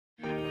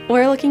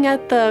We're looking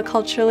at the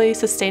culturally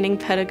sustaining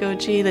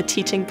pedagogy, the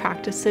teaching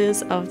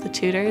practices of the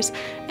tutors,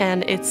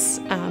 and it's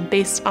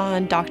based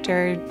on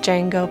Dr.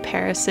 Django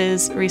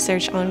Paris's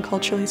research on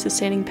culturally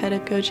sustaining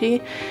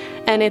pedagogy,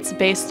 and it's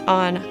based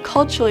on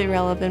culturally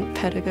relevant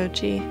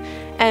pedagogy.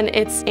 And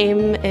its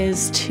aim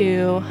is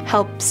to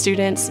help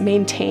students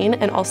maintain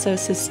and also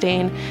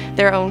sustain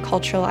their own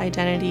cultural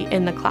identity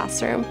in the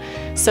classroom.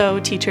 So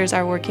teachers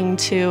are working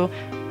to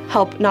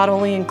help not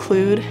only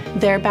include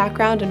their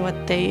background and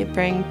what they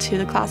bring to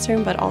the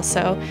classroom, but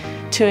also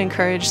to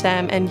encourage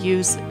them and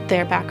use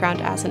their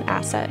background as an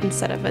asset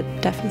instead of a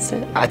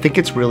deficit. I think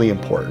it's really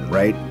important,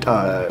 right?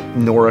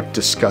 Nora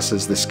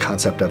discusses this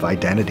concept of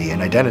identity,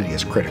 and identity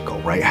is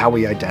critical, right? How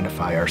we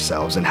identify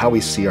ourselves and how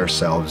we see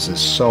ourselves is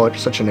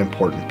such an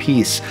important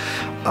piece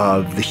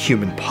of the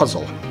human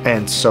puzzle.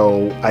 And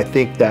so I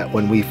think that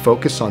when we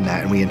focus on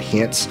that and we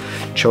enhance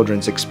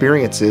children's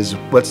experiences,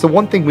 what's the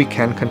one thing we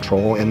can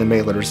control in the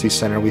May Literacy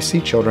Center? We see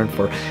children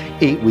for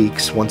 8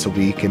 weeks, once a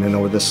week, and then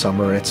over the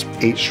summer it's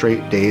 8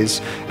 straight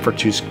days for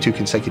two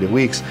consecutive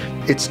weeks.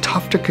 It's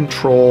tough to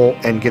control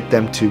and get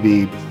them to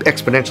be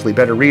exponentially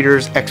better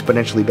readers,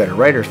 exponentially better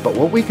writers, but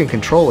what we can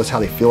control is how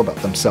they feel about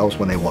themselves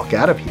when they walk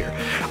out of here.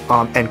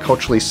 And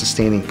culturally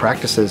sustaining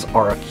practices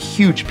are a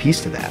huge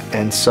piece to that.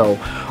 And so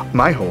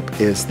my hope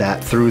is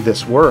that through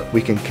this work,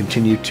 we can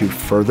continue to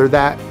further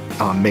that,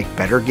 make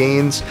better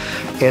gains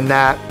in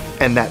that,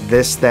 and that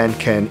this then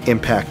can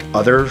impact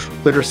other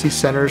literacy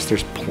centers.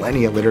 There's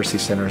plenty of literacy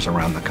centers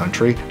around the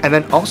country. And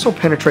then also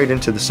penetrate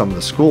into some of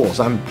the schools.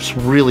 I'm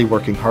really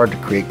working hard to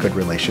create good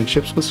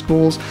relationships with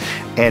schools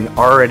and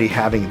already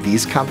having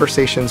these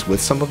conversations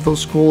with some of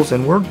those schools,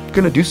 and we're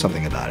going to do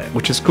something about it,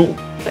 which is cool.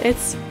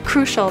 It's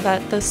crucial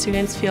that the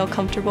students feel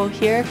comfortable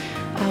here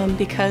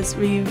because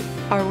we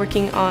are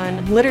working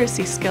on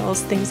literacy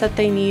skills, things that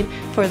they need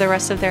for the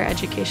rest of their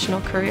educational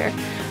career.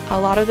 A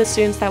lot of the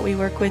students that we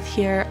work with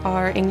here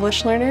are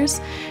English learners,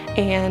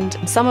 and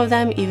some of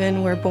them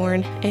even were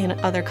born in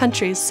other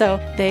countries, so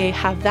they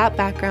have that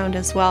background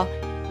as well.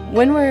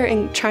 When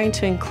we're trying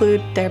to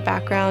include their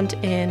background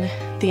in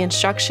the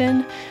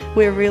instruction,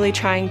 we're really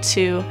trying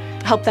to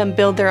help them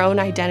build their own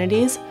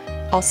identities,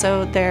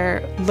 also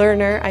their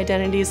learner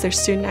identities, their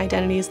student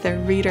identities, their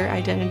reader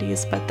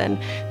identities, but then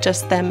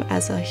just them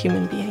as a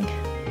human being.